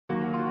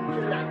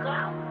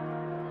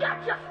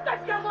Get your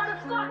stick, you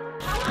motherfucker!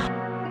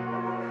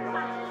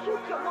 I'll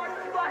shoot your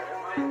motherfucker!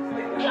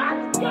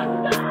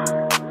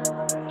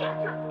 Get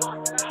your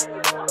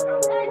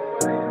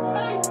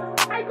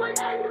I go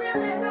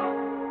anywhere now.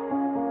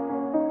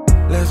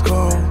 Let's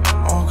go,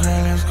 okay,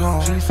 let's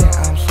go. She said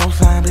I'm so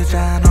signed, bitch,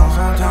 I know.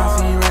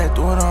 Sometimes see red,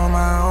 do it on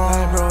my own.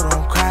 Hey bro,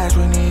 don't crash,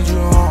 we need you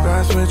on.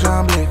 Got switch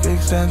on blick,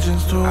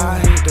 extensions too. I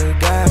hit the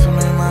gas, I'm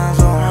in my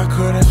zone. I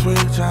couldn't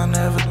switch, I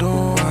never do.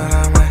 But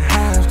I might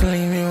have to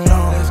leave you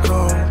alone. Let's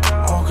go,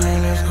 okay,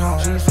 let's go.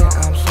 She said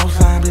I'm so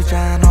signed, bitch,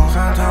 I know.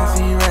 Sometimes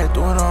see red,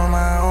 do it on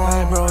my own.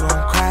 Hey bro,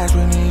 don't crash,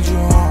 we need you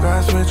on.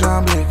 Got switch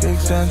on blick,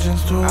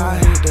 extensions too. I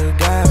hit the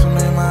gas, I'm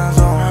in my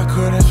zone. I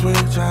couldn't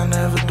switch, I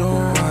never do.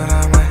 But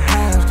I might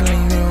have to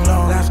leave you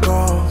alone. Let's go,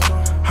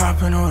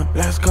 hop in the whip,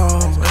 let's go.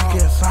 Let's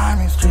get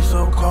Simon, street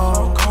so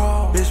cold.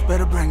 Bitch,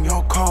 better bring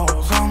your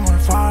calls. Someone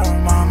fire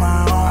on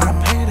my own. I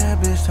pay that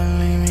bitch to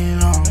leave me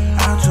alone.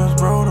 I just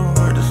bro to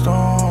work the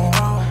storm.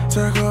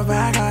 Circle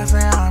back, I say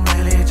I'm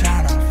really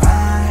tryna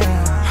find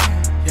him.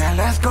 Yeah,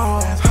 let's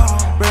go.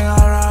 Bring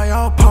out all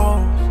your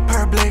poles.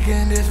 Per blick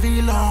in this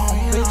V-long.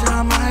 Bitch,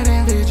 I might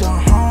invade your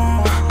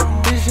home.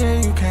 This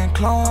shit you can't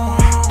clone.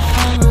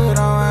 I'm good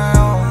on my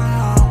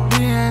own.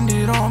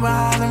 D&D don't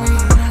bother me.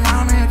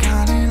 I'm in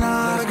county,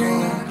 not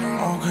green.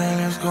 Okay,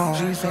 let's go.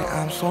 She say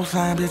I'm so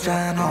signed, bitch,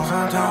 I know.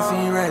 Sometimes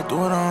see red, do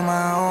it on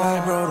my own.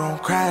 Like bro,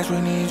 don't crash,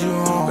 we need you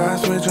on. Got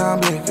switch on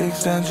big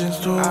extensions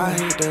too. I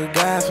hit the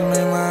gas, I'm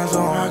in my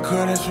zone. I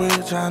couldn't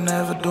switch, I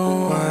never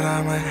do. But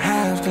I might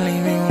have to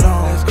leave you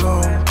alone. Let's go,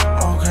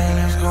 okay,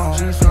 let's go.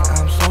 She say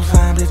I'm so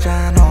signed, bitch,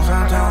 I know.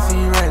 Sometimes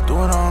see red, do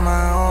it on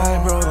my own.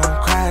 Like bro,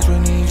 don't crash, we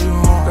need you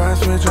on. Got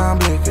switch on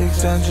big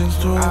extensions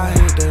too. I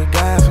hit the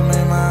gas, I'm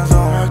in my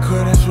zone.